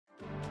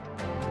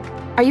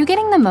Are you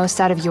getting the most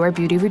out of your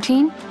beauty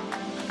routine?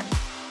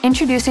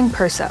 Introducing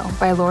Perso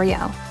by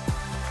L'Oréal,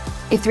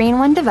 a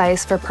 3-in-1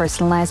 device for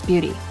personalized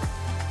beauty.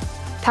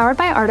 Powered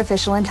by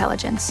artificial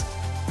intelligence,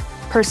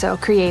 Perso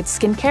creates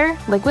skincare,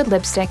 liquid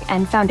lipstick,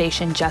 and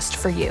foundation just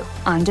for you,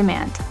 on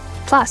demand.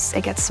 Plus,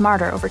 it gets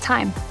smarter over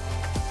time.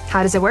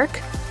 How does it work?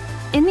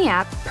 In the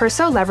app,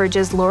 Perso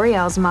leverages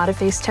L'Oréal's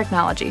Modiface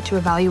technology to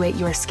evaluate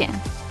your skin.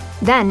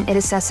 Then it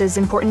assesses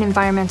important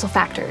environmental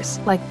factors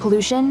like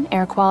pollution,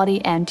 air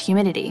quality, and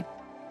humidity.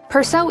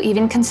 Perso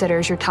even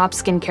considers your top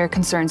skincare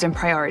concerns and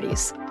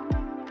priorities.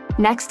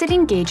 Next, it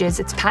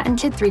engages its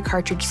patented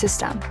 3-cartridge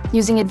system,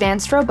 using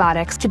advanced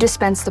robotics to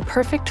dispense the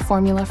perfect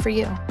formula for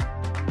you.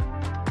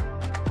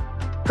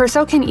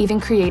 Perso can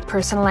even create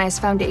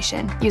personalized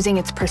foundation using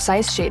its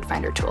precise shade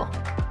finder tool.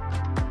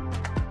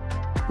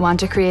 Want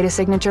to create a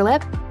signature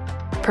lip?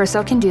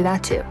 Perso can do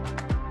that too.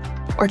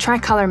 Or try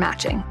color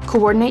matching.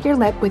 Coordinate your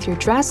lip with your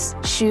dress,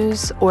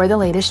 shoes, or the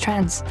latest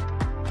trends.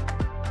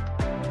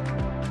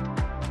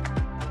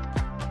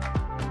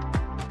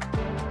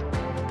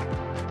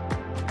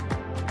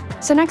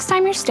 So next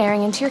time you're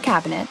staring into your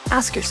cabinet,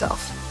 ask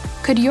yourself,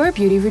 could your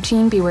beauty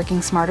routine be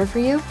working smarter for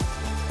you?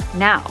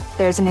 Now,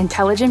 there's an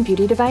intelligent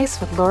beauty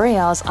device with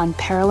L'Oréal's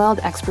unparalleled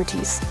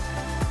expertise.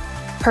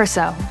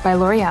 Perso by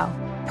L'Oréal.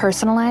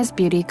 Personalized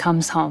beauty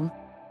comes home.